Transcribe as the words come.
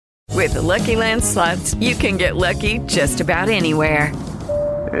With the Lucky Land Slots, you can get lucky just about anywhere.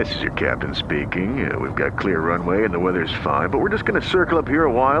 This is your captain speaking. We've got clear runway and the weather's fine, but we're just going to circle up here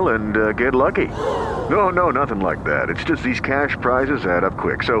a while and get lucky. No, nothing like that. It's just these cash prizes add up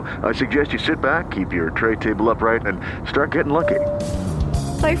quick. So I suggest you sit back, keep your tray table upright, and start getting lucky.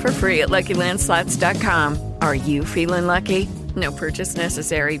 Play for free at LuckyLandSlots.com. Are you feeling lucky? No purchase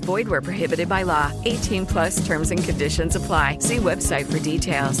necessary. Void where prohibited by law. 18 plus terms and conditions apply. See website for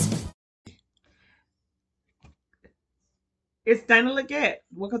details. It's Dana Leggett.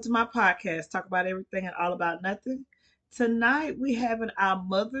 Welcome to my podcast, Talk About Everything and All About Nothing. Tonight, we having our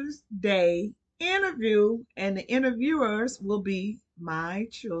Mother's Day interview, and the interviewers will be my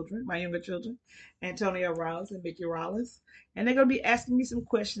children, my younger children, Antonio Rollins and Mickey Rollins. And they're going to be asking me some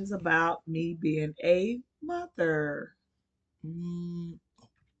questions about me being a mother.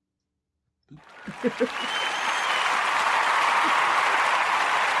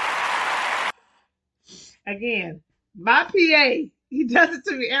 Again, my PA, he does it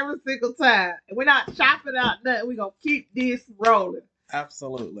to me every single time. And we're not chopping out nothing. We're going to keep this rolling.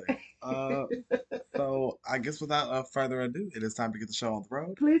 Absolutely. So I guess without further ado, it is time to get the show on the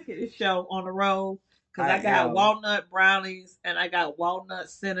road. Please get this show on the road, because I got walnut brownies and I got walnut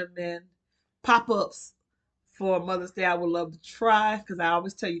cinnamon pop-ups for Mother's Day I would love to try, because I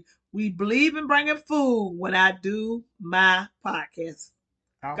always tell you, we believe in bringing food when I do my podcast.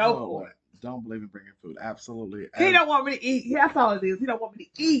 Go for it. Don't believe in bringing food. Absolutely. He don't want me to eat. That's all it is. He don't want me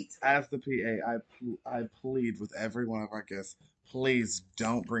to eat. As the PA, I plead with every one of our guests, please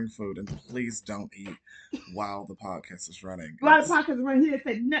don't bring food and please don't eat while the podcast is running. While the podcast is running, he didn't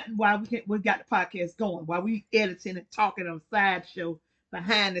say nothing while we got the podcast going, while we editing and talking on sideshow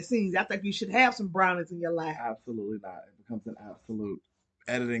behind the scenes. I think you should have some brownies in your life. Absolutely not. It becomes an absolute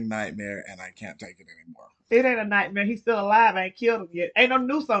editing nightmare, and I can't take it anymore. It ain't a nightmare. He's still alive. I ain't killed him yet. Ain't no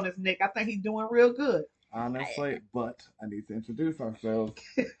noose on his neck. I think he's doing real good. Honestly, but I need to introduce ourselves.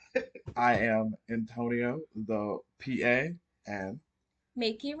 I am Antonio, the PA, and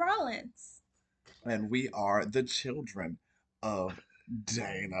Mickey Rollins. And we are the children of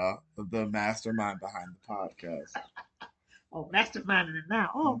Dana, the mastermind behind the podcast. Oh, masterminding it now.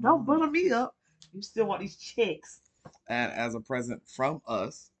 Oh, don't butter me up. You still want these checks. And as a present from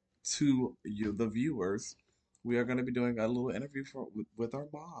us to you, the viewers, we are going to be doing a little interview with our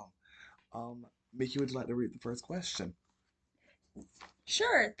mom. Mickey, would you like to read the first question?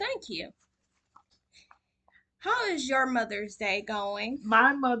 Sure, thank you. How is your Mother's Day going?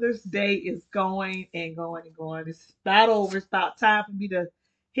 My Mother's Day is going and going and going. It's about over. It's about time for me to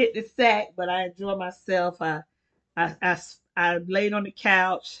hit the sack, but I enjoy myself. I laid on the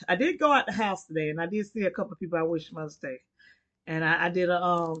couch. I did go out the house today, and I did see a couple of people I wish Mother's Day. And I did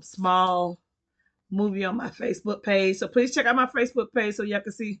a small movie on my Facebook page. So please check out my Facebook page so y'all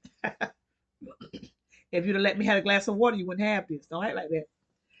can see. If you'd have let me have a glass of water, you wouldn't have this. Don't act like that.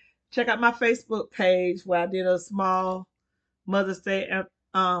 Check out my Facebook page where I did a small Mother's Day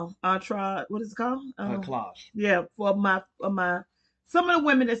entourage. What is it called? Collage. Yeah, for my some of the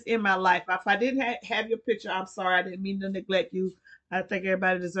women that's in my life. If I didn't have your picture, I'm sorry. I didn't mean to neglect you. I think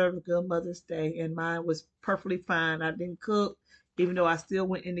everybody deserves a good Mother's Day, and mine was perfectly fine. I didn't cook, even though I still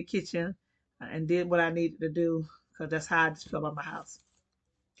went in the kitchen and did what I needed to do, because that's how I just feel about my house.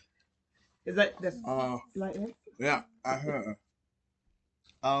 Is that's like that? Yeah, I heard.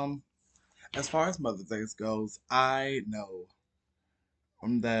 As far as Mother's Day goes, I know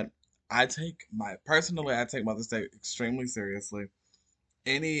that I take Mother's Day extremely seriously.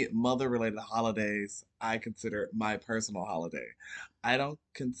 Any mother-related holidays, I consider my personal holiday. I don't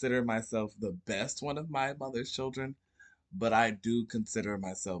consider myself the best one of my mother's children, but I do consider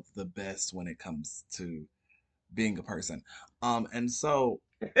myself the best when it comes to being a person. And so,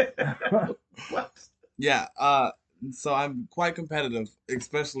 What? yeah, so I'm quite competitive,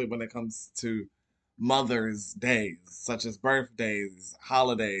 especially when it comes to Mother's Days, such as birthdays,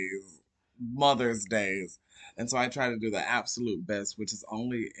 holidays, Mother's Days. And so I try to do the absolute best, which has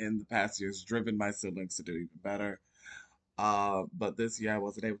only in the past years driven my siblings to do even better. But this year I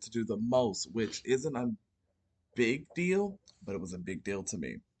wasn't able to do the most, which isn't a big deal, but it was a big deal to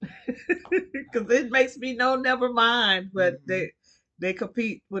me. Because it makes me know, never mind. But they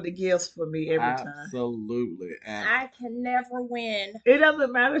compete with the gifts for me every time. Absolutely. And I can never win. It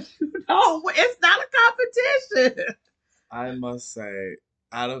doesn't matter if you know. It's not a competition. I must say,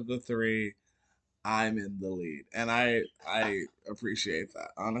 out of the three, I'm in the lead, and I appreciate that,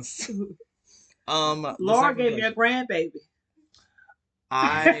 honestly. Laura gave me a grandbaby.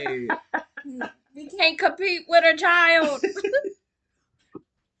 You can't compete with a child.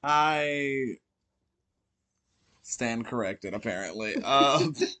 I stand corrected, apparently.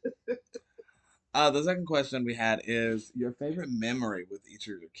 The second question we had is your favorite memory with each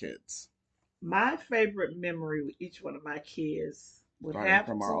of your kids, My favorite memory with each one of my kids would starting have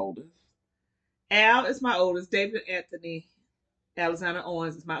from our to. oldest. Al is my oldest. David Anthony Alexander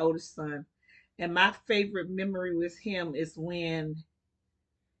Owens is my oldest son. And my favorite memory with him is when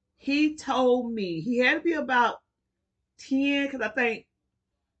he told me he had to be about 10, because I think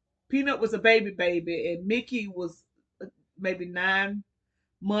Peanut was a baby, and Mickey was maybe 9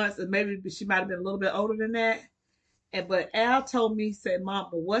 months, and maybe she might have been a little bit older than that. And but Al told me, he said, "Mama,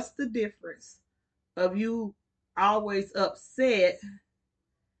 what's the difference of you always upset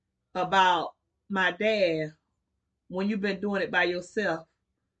about my dad when you've been doing it by yourself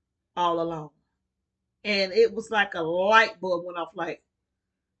all along?" And it was like a light bulb went off. Like,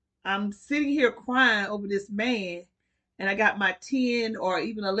 I'm sitting here crying over this man, and I got my 10 or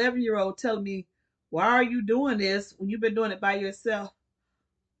even 11-year-old telling me, "Why are you doing this when you've been doing it by yourself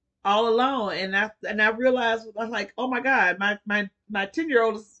all along?" And I realized, I was like, "Oh my God, my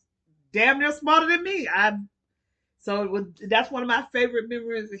 10-year-old is damn near smarter than me." That's one of my favorite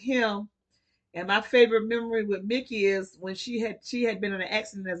memories of him. And my favorite memory with Mickey is when she had been in an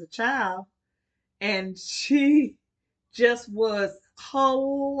accident as a child, and she just was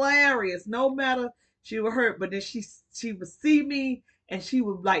hilarious. No matter, she would hurt, but then she would see me, and she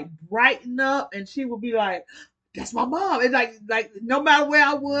would like brighten up, and she would be like, "That's my mom." And like no matter where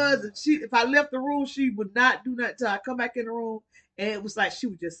I was, and if I left the room, she would not do nothing until I come back in the room. And it was like she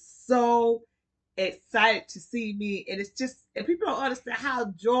was just so excited to see me. And it's just, and people don't understand how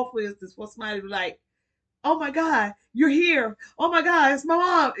joyful is this for somebody to be like, "Oh my God, you're here. Oh my God, it's my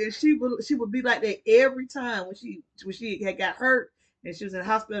mom." And she would be like that every time when she had got hurt and she was in the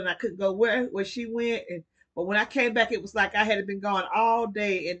hospital, and I couldn't go where she went. And but when I came back, it was like I had been gone all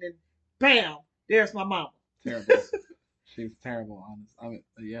day, and then bam, there's my mama. Terrible. She's terrible, honest. I mean,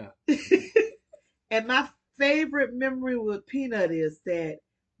 yeah. And my favorite memory with Peanut is that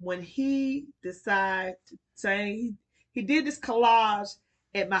when he decided to sing, he did this collage,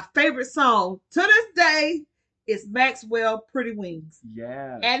 and my favorite song to this day is Maxwell Pretty Wings.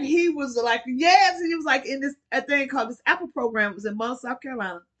 Yeah. And he was like, yes, and he was like in this a thing called this Apple program. It was in Mount South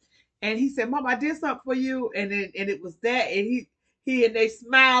Carolina. And he said, "Mom, I did something for you." And it was that, and he and they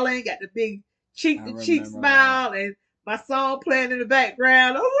smiling, got the big cheek to cheek smile, and my song playing in the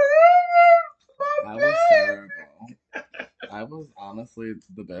background. I was terrible. I was honestly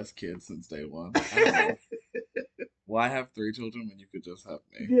the best kid since day one. I don't know. Well, I have 3 children when you could just have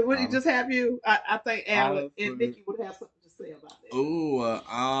me. Would he just have you? I think Al and Honestly. Mickey would have something to say about it.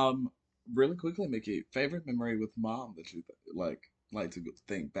 Ooh, really quickly, Mickey, favorite memory with mom that you like to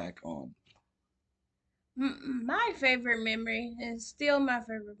think back on? My favorite memory is still my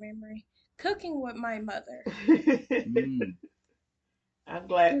favorite memory. Cooking with my mother. Mm, I'm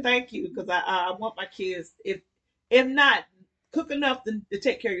glad. Thank you, because I want my kids, if not cook enough to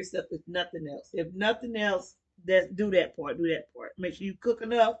take care of yourself, if nothing else. If nothing else, do that part. Do that part. Make sure you cook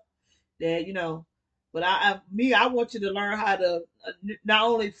enough that you know. But I want you to learn how to not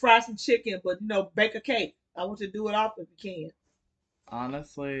only fry some chicken, but bake a cake. I want you to do it often if you can.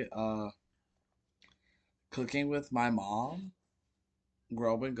 honestly, cooking with my mom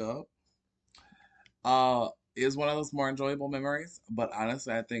growing up, uh, is one of those more enjoyable memories. But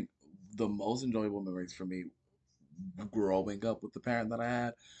honestly, I think the most enjoyable memories for me growing up with the parent that I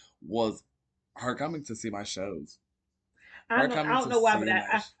had was her coming to see my shows. I Her don't, I coming don't to know why, see but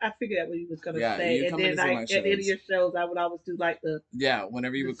my I figured out what you was gonna yeah, say, you and coming then to see like my at the end of shows. your shows, I would always do like Yeah,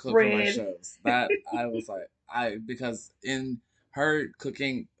 whenever you the would cook for my spread. shows, that I was like, because in her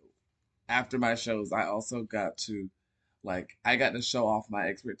cooking after my shows, I also got to I got to show off my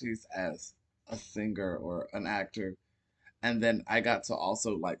expertise as a singer or an actor, and then I got to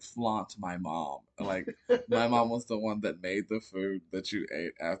also flaunt my mom. My mom was the one that made the food that you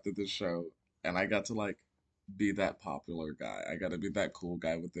ate after the show, and I got to be that popular guy. I got to be that cool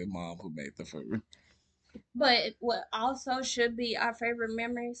guy with the mom who made the food. But what also should be our favorite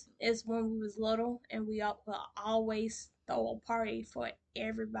memories is when we was little and we will always throw a party for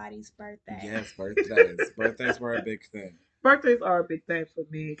everybody's birthday. Yes, birthdays. Birthdays were a big thing. Birthdays are a big thing for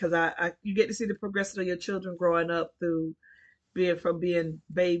me because you get to see the progression of your children growing up through being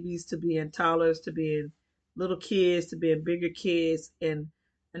babies to being toddlers to being little kids to being bigger kids, and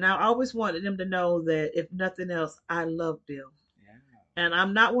I always wanted them to know that if nothing else, I love them. Yeah. And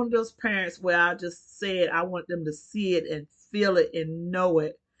I'm not one of those parents where I just said I want them to see it and feel it and know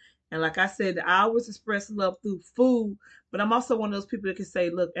it. And like I said, I always express love through food, but I'm also one of those people that can say,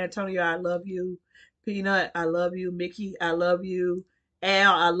 "Look, Antonio, I love you. Peanut, I love you. Mickey, I love you."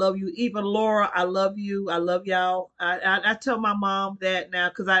 Al, I love you. Even Laura, I love you. I love y'all. I tell my mom that now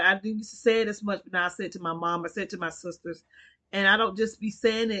because I didn't used to say it as much, but now I say it to my mom. I say it to my sisters. And I don't just be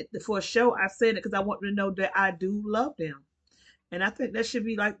saying it for a show. I say it because I want them to know that I do love them. And I think that should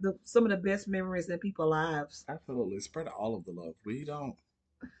be like some of the best memories in people's lives. Absolutely. Spread all of the love. We don't,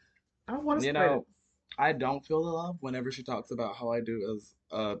 I want to you spread it. know, I don't feel the love whenever she talks about how I do as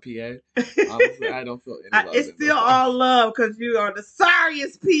a PA. Honestly, I don't feel any love It's in still those all things. love because you are the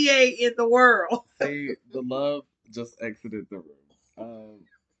sorriest PA in the world. See, the love just exited the room.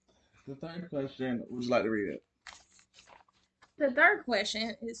 The third question, would you like to read it? The third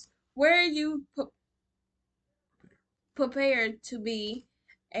question is, where are you prepared to be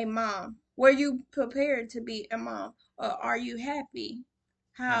a mom? Were you prepared to be a mom, or are you happy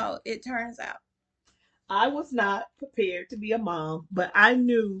Hmm. how it turns out? I was not prepared to be a mom, but I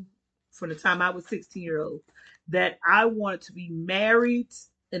knew from the time I was 16-year old that I wanted to be married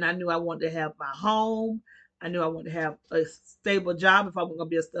and I knew I wanted to have my home. I knew I wanted to have a stable job if I was going to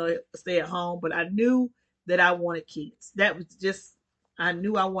be a stay at home, but I knew that I wanted kids. That was just, I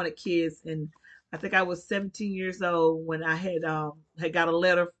knew I wanted kids. And I think I was 17 years old when I had got a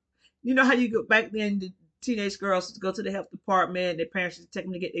letter. You know how you go back then, the teenage girls go to the health department, their parents would take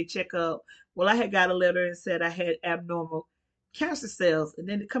them to get their checkup. Well, I had got a letter and said I had abnormal cancer cells. And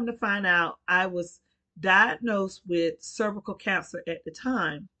then to come to find out, I was diagnosed with cervical cancer at the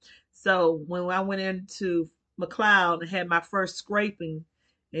time. So when I went into McLeod and had my first scraping,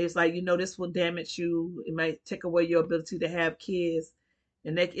 it's like, this will damage you. It might take away your ability to have kids.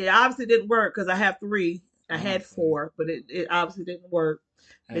 And it obviously didn't work because I have three. I had Honestly, four, but it obviously didn't work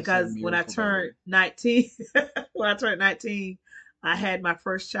hashtag because miracle baby. when I turned 19, I had my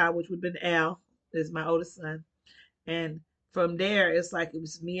first child, which would have been Al, is my oldest son. And from there, it's like it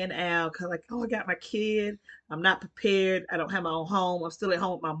was me and Al, kind of like, oh, I got my kid. I'm not prepared. I don't have my own home. I'm still at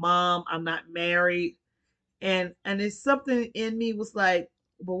home with my mom. I'm not married. And it's something in me was like,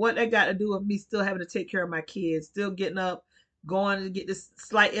 but what that got to do with me still having to take care of my kids, still getting up, going to get this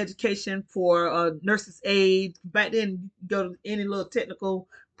slight education for a nurse's aid. Back then, you go to any little technical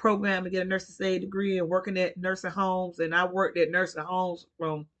program and get a nurse's aid degree and working at nursing homes. And I worked at nursing homes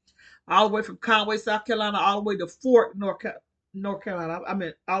from all the way from Conway, South Carolina, all the way to Fort, North Carolina. I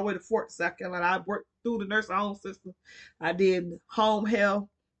mean, all the way to Fort, South Carolina. I worked through the nursing home system. I did home health.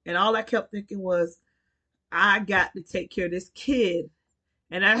 And all I kept thinking was, I got to take care of this kid.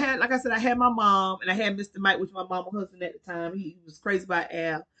 And I had, like I said, I had my mom and I had Mr. Mike, which was my mama husband at the time. He was crazy about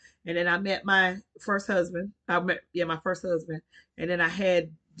Al. And then I met my first husband. My first husband. And then I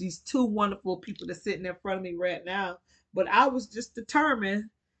had these two wonderful people that's sitting in front of me right now. But I was just determined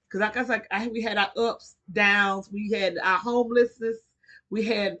because, like I said, we had our ups, downs, we had our homelessness, we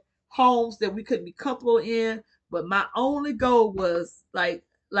had homes that we couldn't be comfortable in. But my only goal was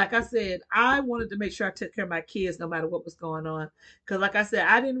like I said, I wanted to make sure I took care of my kids no matter what was going on. Because, like I said,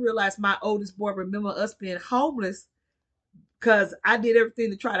 I didn't realize my oldest boy remember us being homeless because I did everything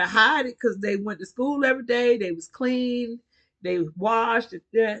to try to hide it because they went to school every day. They was clean. They washed.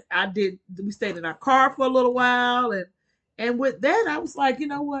 I did. We stayed in our car for a little while, and with that, I was like, you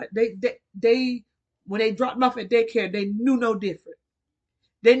know what? They when they dropped me off at daycare, they knew no different.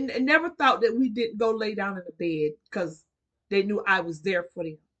 They never thought that we didn't go lay down in the bed because they knew I was there for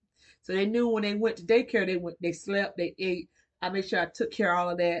them. So they knew when they went to daycare, they slept, they ate. I made sure I took care of all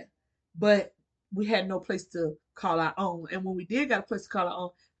of that. But we had no place to call our own. And when we did got a place to call our own,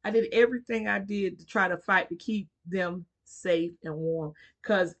 I did everything I did to try to fight to keep them safe and warm.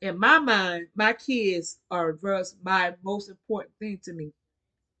 Because in my mind, my kids are my most important thing to me.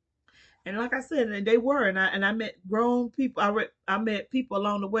 And like I said, and they were, and I met grown people. I met people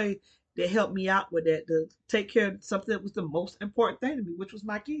along the way that helped me out with that to take care of something that was the most important thing to me, which was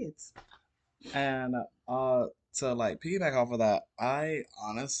my kids. And to like piggyback off of that, I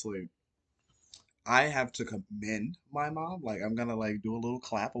honestly I have to commend my mom. Like I'm gonna like do a little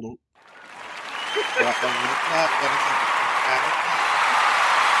clap, a little clap, a little clap. That is like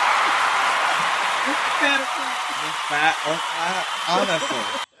emphatic clap. Honestly,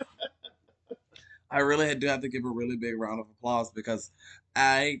 I really do have to give a really big round of applause because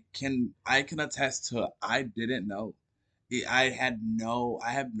I can attest to I didn't know. I have no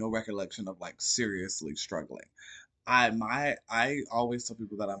recollection of like seriously struggling. I always tell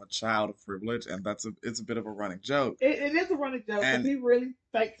people that I'm a child of privilege, and it's a bit of a running joke. It is a running joke because And he really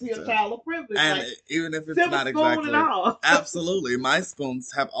thinks he's a child of privilege, and like even if it's silver not spoon and exactly all. absolutely, my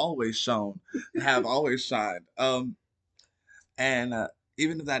spoons have always shined. And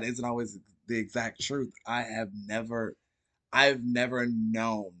even if that isn't always the exact truth, I've never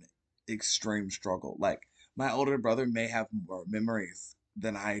known extreme struggle. Like my older brother may have more memories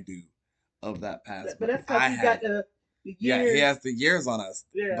than I do of that past, But but that's because I he got have. the Yeah, he years. has the years on us.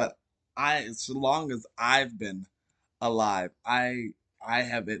 Yeah. But as long as I've been alive, I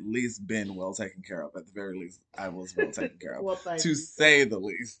have at least been well taken care of. At the very least, I was well taken care of, Well, thank to you. say the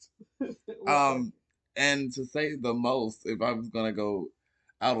least. Well, thank Um, and to say the most, if I was gonna go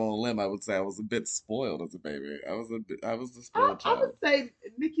out on a limb, I would say I was a bit spoiled as a baby. I was the spoiled I would child. say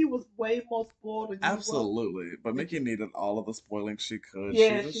Nikki was way more spoiled than you were. Absolutely, but Mickey needed all of the spoiling she could.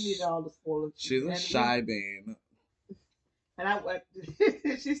 Yeah, she needed all the spoilers. She's a And shy bean. and I went.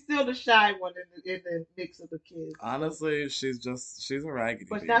 She's still the shy one in the mix of the kids. Honestly, she's a raggedy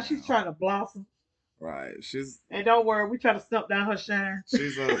But bean now she's now. trying to blossom. Right. And don't worry, we try to stump down her shine.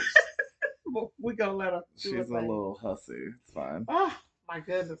 She's a But we gonna let her do her she's a thing. little hussy. It's fine. Oh my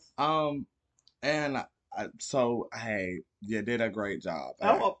goodness. And so hey, you did a great job.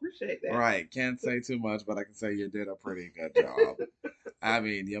 I appreciate that. Right. Can't say too much, but I can say you did a pretty good job. I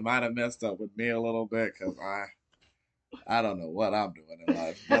mean, you might have messed up with me a little bit because I don't know what I'm doing in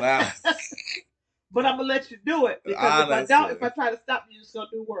life, but But I'm gonna let you do it because Honestly. if I try to stop you, it's gonna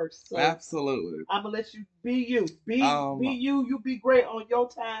do worse. So absolutely. I'm gonna let you be you. Be Um, you. You be great on your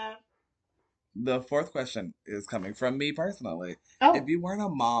time. The fourth question is coming from me personally. Oh, If you weren't a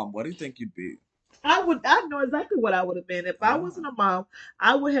mom, what do you think you'd be? I know exactly what I would have been. If I wasn't a mom,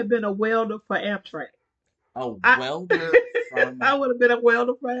 I would have been a welder for Amtrak. A I- welder from I would have been a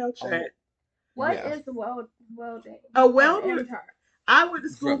welder for Amtrak. What Yeah. is the welding? A welder. Amtrak. I went to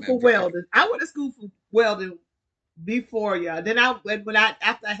school From for Amtrak. welding. I went to school for welding before y'all. Then after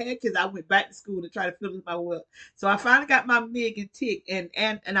I had kids, I went back to school to try to finish my weld. So I finally got my MIG and TIG, and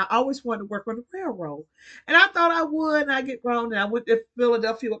I always wanted to work on the railroad. And I thought I would, and I get grown, and I went to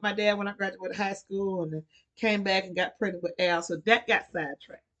Philadelphia with my dad when I graduated high school, and then came back and got pregnant with Al. So that got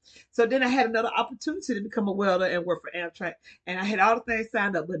sidetracked. So then I had another opportunity to become a welder and work for Amtrak, and I had all the things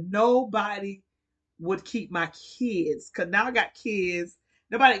signed up, but nobody would keep my kids because now I got kids.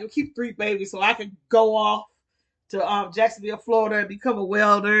 Nobody could keep 3 babies, so I could go off to Jacksonville, Florida, and become a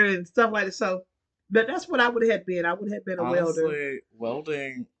welder and stuff like that. So, but that's what I would have been. I would have been a welder. honestly,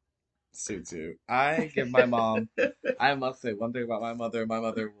 welding suits you. I give my mom, I must say one thing about my mother. My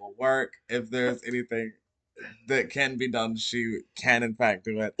mother will work. If there's anything that can be done, she can in fact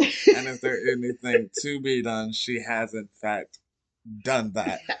do it. And if there's anything to be done, she has in fact done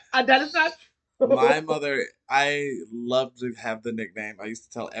that. That is not true. My mother, I love to have the nickname. I used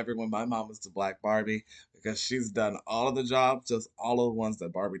to tell everyone my mom is the Black Barbie because she's done all of the jobs, just all of the ones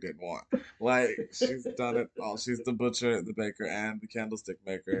that Barbie didn't want. Like, she's done it all. She's the butcher, the baker, and the candlestick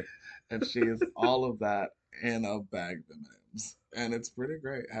maker. And she is all of that in a bag of M&Ms. And it's pretty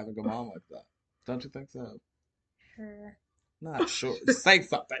great having a mom like that. Don't you think so? Sure. Not sure. Say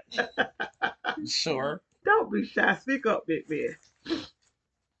something. Sure. Don't be shy. Speak up, big man.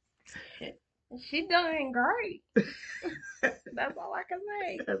 She doing great. That's all I can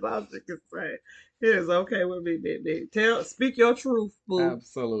say. That's all she can say. It is okay with me, big man. Speak your truth, boo.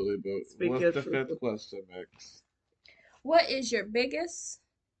 Absolutely, but Speak what's your the truth. fifth question, Mix? What is your biggest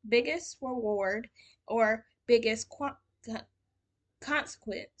reward or biggest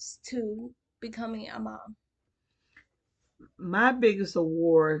consequence to becoming a mom? My biggest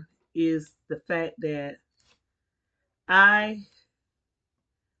award is the fact that I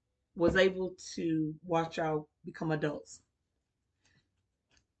was able to watch y'all become adults.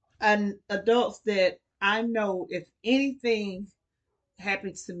 And adults that I know if anything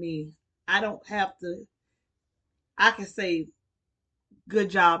happens to me, I don't have to, I can say, good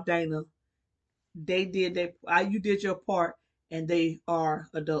job, Dana. You did your part, and they are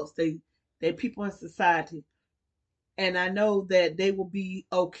adults. They people in society. And I know that they will be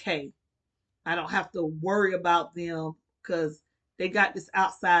okay. I don't have to worry about them because they got this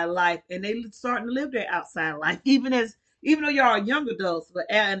outside life and they starting to live their outside life. Even though y'all are young adults, but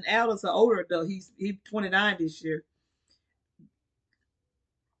Al is an older adult. He's 29 this year.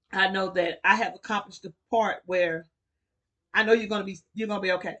 I know that I have accomplished the part where I know you're gonna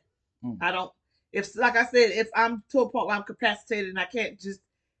be okay. I don't if like I said, if I'm to a point where I'm capacitated and I can't just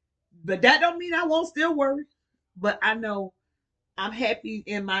but that don't mean I won't still worry. But I know I'm happy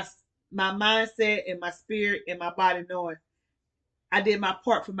in my mindset and my spirit and my body knowing I did my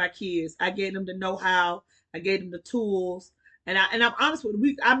part for my kids. I gave them the know-how. I gave them the tools. And I'm honest with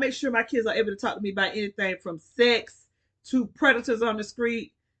you. I make sure my kids are able to talk to me about anything from sex to predators on the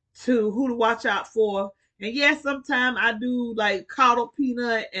street to who to watch out for. And yes, sometimes I do like coddle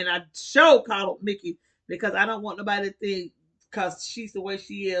Peanut and I show coddle Mickey because I don't want nobody to think because she's the way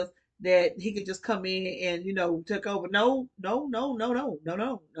she is that he could just come in and take over. No.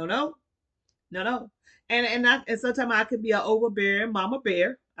 No. And sometimes I could be an overbearing mama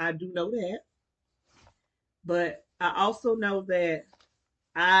bear. I do know that. But I also know that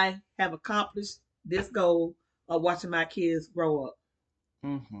I have accomplished this goal of watching my kids grow up.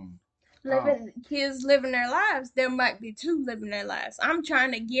 Mm-hmm. Kids living their lives. There might be two living their lives. I'm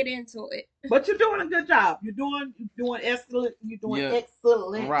trying to get into it. But you're doing a good job. You're doing excellent. You're doing Yeah,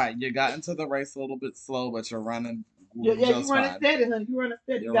 excellent. right. You got into the race a little bit slow, but you're running Yeah, just you're running fine. steady, honey. You're running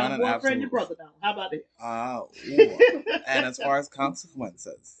steady. You're You got a running boyfriend, your absolutely. brother now. How about And as that? far as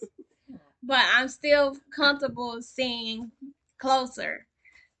consequences, But I'm still comfortable seeing closer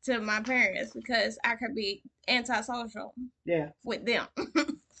to my parents because I could be antisocial Yeah. with them.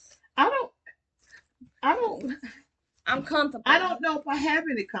 I don't. I don't. I'm comfortable. I don't know if I have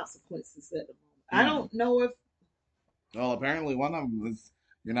any consequences at the moment. I don't know if. well, apparently one of them is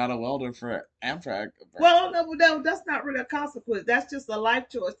you're not a welder for Amtrak. Well, no, that's not really a consequence. That's just a life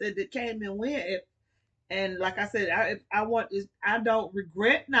choice that came and went. And like I said, if I want is I don't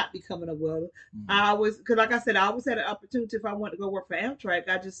regret not becoming a welder. Mm-hmm. I always, because like I said, I always had an opportunity if I wanted to go work for Amtrak.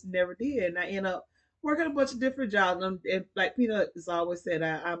 I just never did, and I end up working a bunch of different jobs. And like Peanut has always said,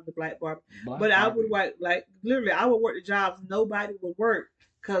 I'm the black barber. But I would work like literally, I would work the jobs nobody would work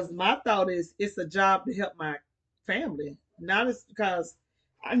because my thought is it's a job to help my family, not as because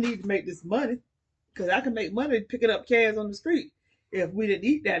I need to make this money because I can make money picking up cans on the street. If we didn't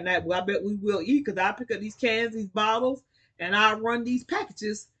eat that night, well, I bet we will eat because I pick up these cans, these bottles, and I run these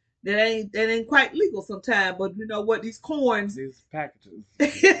packages that ain't quite legal sometimes. But you know what? These coins, these packages,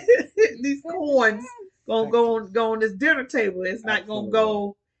 these coins gonna go on this dinner table. It's not Absolutely. gonna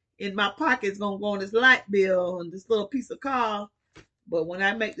go in my pocket. It's gonna go on this light bill and this little piece of car. But when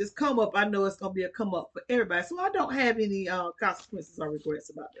I make this come up, I know it's gonna be a come up for everybody. So I don't have any consequences or regrets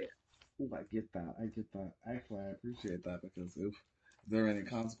about that. Oh, I get that. I get that. Actually, I appreciate that because if there are any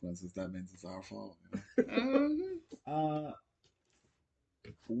consequences, that means it's our fault. You know? Mm-hmm.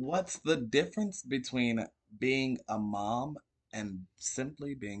 What's the difference between being a mom and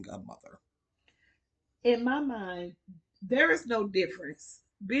simply being a mother? In my mind, there is no difference.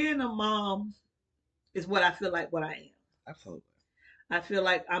 Being a mom is what I feel like what I am. Absolutely. I feel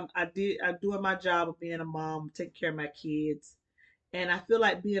like I'm doing my job of being a mom, taking care of my kids. And I feel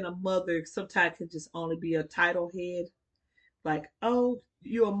like being a mother sometimes can just only be a title head. Like, oh,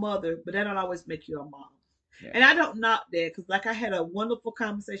 you're a mother, but that don't always make you a mom. Yeah. And I don't knock that because, like, I had a wonderful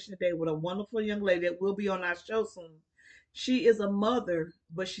conversation today with a wonderful young lady that will be on our show soon. She is a mother,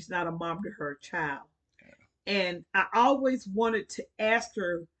 but she's not a mom to her child. And I always wanted to ask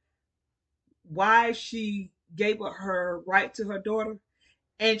her why she gave up her right to her daughter.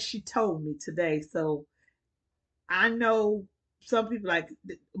 And she told me today. So I know some people like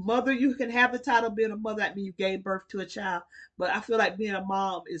mother, you can have the title of being a mother, that means you gave birth to a child. But I feel like being a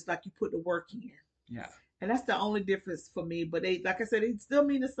mom is like you put the work in. Yeah. And that's the only difference for me. But they, like I said, they still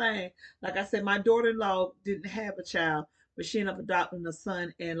mean the same. Like I said, my daughter-in-law didn't have a child, but she ended up adopting a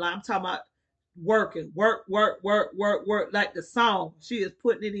son. And like, I'm talking about working, work, like the song. She is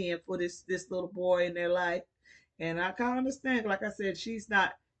putting it in for this little boy in their life. And I kind of understand. Like I said, she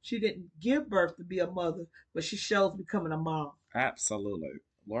didn't give birth to be a mother, but she shows becoming a mom. Absolutely.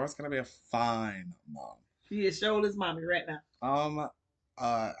 Laura's gonna be a fine mom. She is showing mommy right now.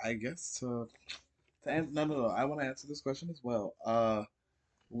 I guess no. I want to answer this question as well.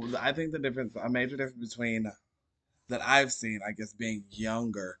 I think a major difference between that I've seen, I guess, being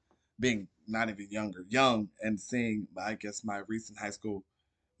younger, being not even younger, young, and seeing, I guess, my recent high school,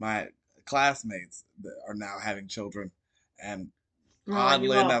 my classmates that are now having children, and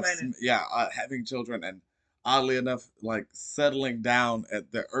oddly enough, yeah, having children, and oddly enough, like settling down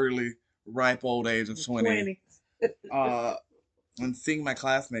at the early, ripe old age of 20. And seeing my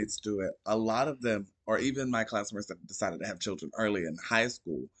classmates do it, a lot of them, or even my classmates that decided to have children early in high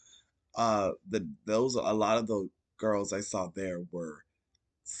school, a lot of the girls I saw there were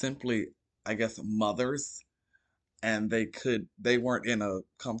simply, I guess, mothers, and they weren't in a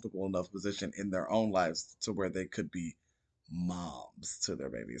comfortable enough position in their own lives to where they could be moms to their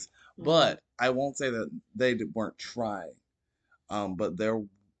babies. Mm-hmm. But I won't say that they weren't trying. But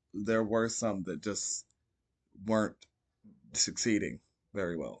there were some that just weren't succeeding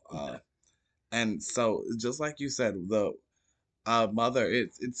very well. And so just like you said, the mother,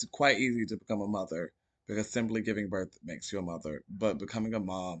 it's quite easy to become a mother because simply giving birth makes you a mother, but becoming a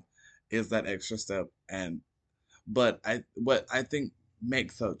mom is that extra step. But what I think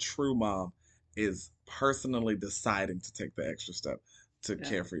makes a true mom is personally deciding to take the extra step to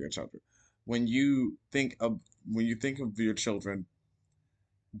care for your children. When you think of your children,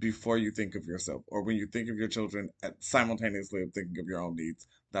 before you think of yourself, or when you think of your children, simultaneously of thinking of your own needs.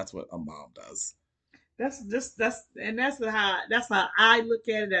 That's what a mom does. That's how I look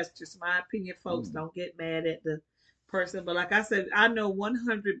at it. That's just my opinion, folks. Mm. Don't get mad at the person. But like I said, I know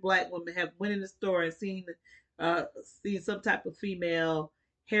 100 black women have went in the store and seen some type of female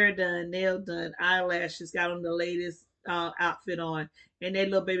hair done, nail done, eyelashes, got on the latest outfit on, and that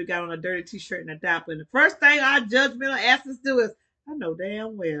little baby got on a dirty t-shirt and a diaper. And the first thing our judgmental asses do is, I know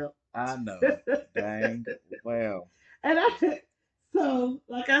damn well. I know, dang well. And so,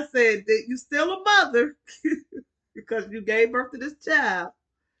 like I said, that you still a mother because you gave birth to this child,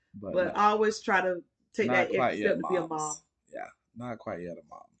 but No, always try to take not that quite extra yet, step to be a mom. moms. Yeah, not quite yet a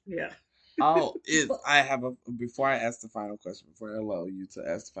mom. Yeah. Oh, I have before I ask the final question, before I allow you to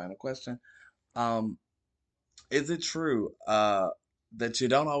ask the final question, um, is it true that you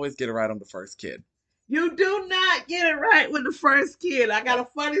don't always get it right on the first kid? You do not get it right with the first kid. I got a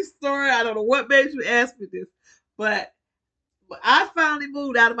funny story. I don't know what made you ask me this, but I finally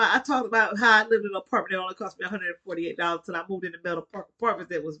moved out of I talked about how I lived in an apartment that only cost me $148 until I moved in the Meadow Park apartment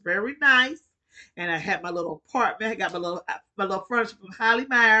that was very nice. And I had my little apartment. I got my little furniture from Holly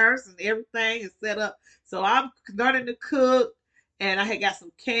Myers and everything is set up. So I'm learning to cook. And I had got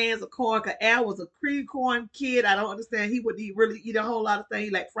some cans of corn because Al was a cream corn kid. I don't understand. He wouldn't really eat a whole lot of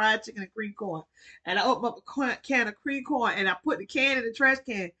things like fried chicken and cream corn. And I opened up a can of cream corn and I put the can in the trash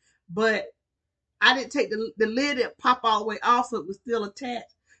can. But I didn't take the lid and pop all the way off, so it was still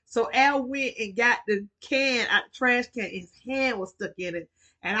attached. So Al went and got the can out the trash can, and his hand was stuck in it.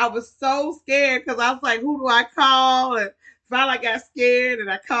 And I was so scared because I was like, who do I call? And finally I got scared and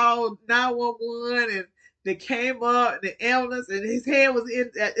I called 911 and they came up and the ambulance and his hand was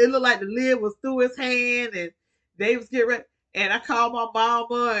in, it looked like the lid was through his hand and they was getting ready. And I called my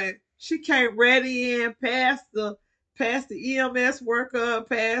mama and she came ready in past the EMS worker,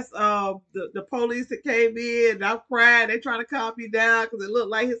 past the police that came in. And I'm crying. They trying to calm me down because it looked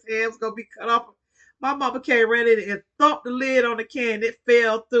like his hand was gonna be cut off. My mama came ready and thumped the lid on the can. It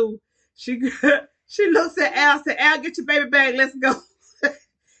fell through. She she looks at Al, said, "Al, get your baby bag. Let's go."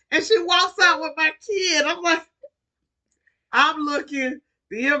 And she walks out with my kid. I'm like, I'm looking,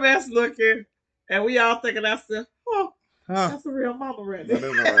 the EMS looking, and we all thinking ourselves, oh, that's a real mama right there.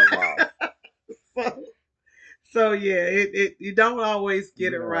 That is a real mom. So yeah, it you don't always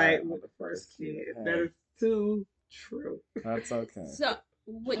get it You're right right with the first kid. Hey. That is too true. That's okay. So,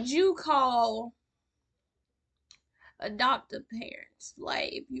 would you call adoptive parents,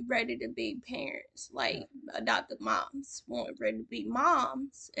 like if you're ready to be parents, like adoptive moms, want ready to be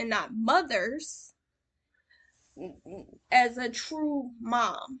moms and not mothers, as a true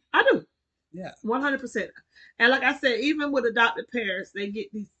mom? I do. Yeah. 100%. And like I said, even with adopted parents, they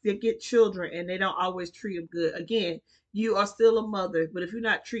get children and they don't always treat them good. Again, you are still a mother, but if you're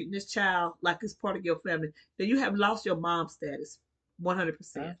not treating this child like it's part of your family, then you have lost your mom status. 100%.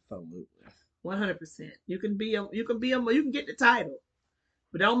 Absolutely. 100%. You can get the title,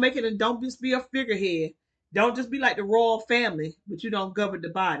 but don't make it and don't just be a figurehead. Don't just be like the royal family, but you don't govern the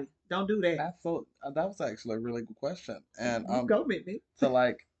body. Don't do that. Absolutely. That was actually a really good question. And You go with me.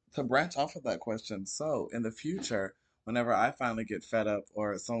 to branch off of that question, so in the future, whenever I finally get fed up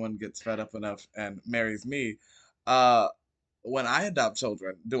or someone gets fed up enough and marries me, when I adopt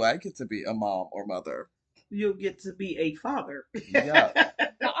children, do I get to be a mom or mother? You'll get to be a father. Yeah.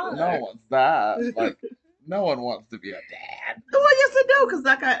 No one's that. Like, no one wants to be a dad. Well, yes, I do, because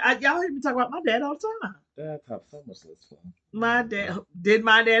like y'all hear me talk about my dad all the time. Dads have so much less fun. My dad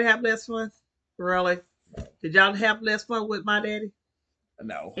have less fun? Really? Did y'all have less fun with my daddy?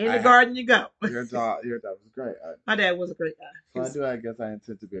 No. In the garden you go. Your dad was great. My dad was a great guy. I guess I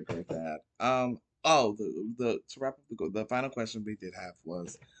intend to be a great dad. To wrap up the final question we did have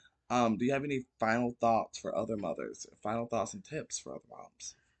was, do you have any final thoughts for other mothers? Final thoughts and tips for other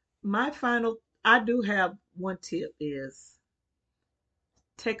moms? I do have one tip is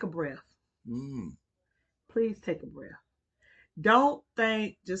take a breath. Please take a breath. Don't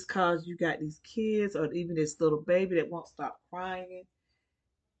think just because you got these kids or even this little baby that won't stop crying,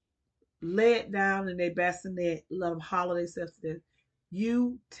 lay it down in their bassinet, let them holler themselves to death.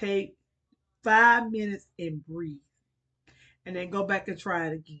 You take 5 minutes and breathe and then go back and try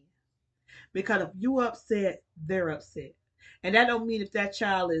it again. Because if you upset, they're upset. And that don't mean if that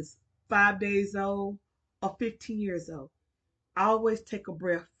child is 5 days old or 15 years old. Always take a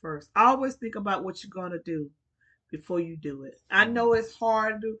breath first. Always think about what you're going to do before you do it. I know it's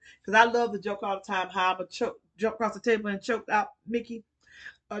hard to do because I love to joke all the time how I'm going to jump across the table and choke out Mickey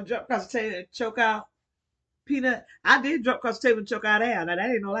or jump across the table and choke out Peanut. I did jump across the table and choke out Al. Now, that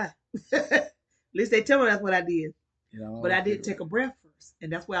ain't no lie. At least they tell me that's what I did. But I did take a breath first. first.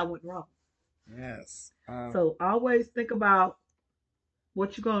 And that's where I went wrong. Yes. So always think about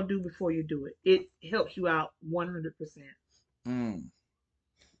what you're going to do before you do it. It helps you out 100%.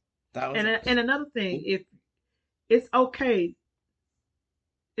 That was And another thing, if it's okay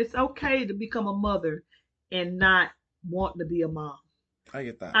to become a mother and not want to be a mom. I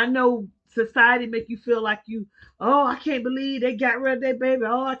get that. I know society make you feel like I can't believe they got rid of their baby.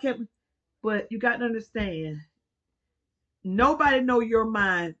 Oh, I can't. But you got to understand, nobody knows your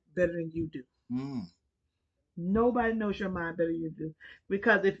mind better than you do. Nobody knows your mind better than you do.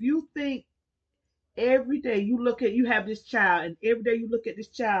 Because if you think every day you have this child, and every day you look at this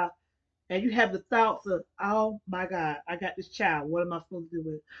child, and you have the thoughts of, oh my God, I got this child. What am I supposed to do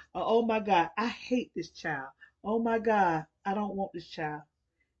with it? Or, oh my God, I hate this child. Oh my God, I don't want this child.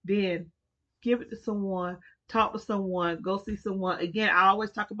 Then give it to someone, talk to someone, go see someone. Again, I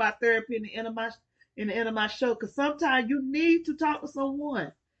always talk about therapy in the end of my show, because sometimes you need to talk to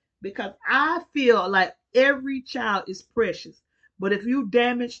someone, because I feel like every child is precious. But if you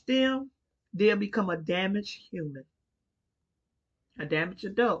damage them, they'll become a damaged human, a damaged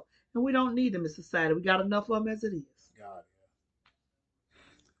adult. And we don't need them in society. We got enough of them as it is. God,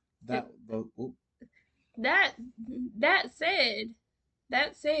 yeah.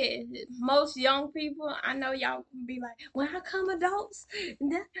 That said, most young people, I know y'all can be like, when I come adults,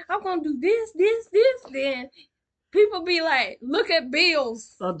 I'm going to do this. Then people be like, look at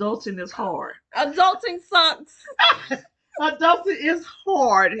bills. Adulting is hard. Adulting sucks. Adulting is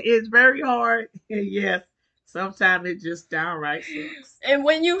hard. It's very hard. And yes, sometimes it just downright sucks. And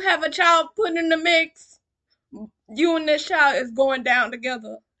when you have a child put in the mix, you and this child is going down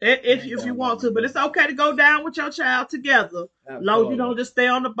together. If you want to, but it's okay to go down with your child together. Long as you don't just stay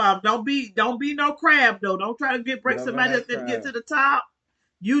on the bottom. Don't be no crab though. Don't try to break somebody else to get to the top.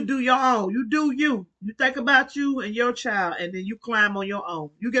 You do your own. You do you. You think about you and your child, and then you climb on your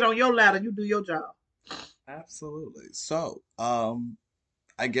own. You get on your ladder. You do your job. Absolutely. So,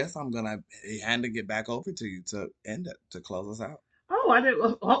 I guess I'm gonna hand it back over to you to end it, to close us out. Oh, I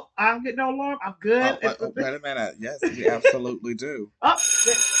didn't. Oh, I don't get no alarm. I'm good. Wait a minute. Yes, we absolutely do.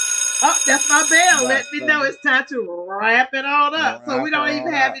 That's my bell. Let me know it's time to wrap it all up. So we don't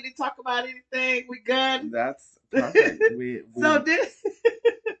even have any talk about anything. We good. That's perfect.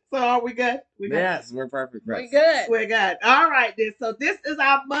 So are we good? Yes, we're perfect. We're good. We're good. All right then. So this is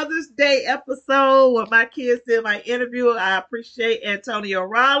our Mother's Day episode with my kids in my interview. I appreciate Antonio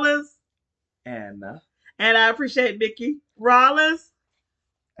Rollins. Anna. And I appreciate Mickey Rollins.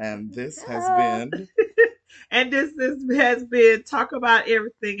 And this has been... And this has been Talk About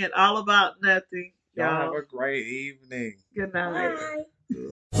Everything and All About Nothing. Y'all have a great evening. Good night. Bye.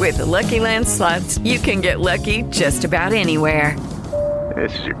 With the Lucky Land Slots, you can get lucky just about anywhere.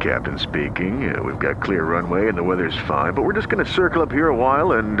 This is your captain speaking. We've got clear runway and the weather's fine, but we're just going to circle up here a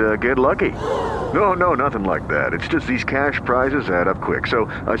while and get lucky. No, nothing like that. It's just these cash prizes add up quick. So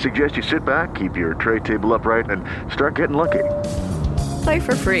I suggest you sit back, keep your tray table upright, and start getting lucky. Play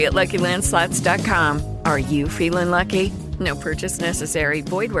for free at LuckyLandSlots.com. Are you feeling lucky? No purchase necessary.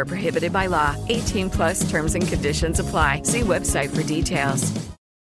 Void where prohibited by law. 18+ terms and conditions apply. See website for details.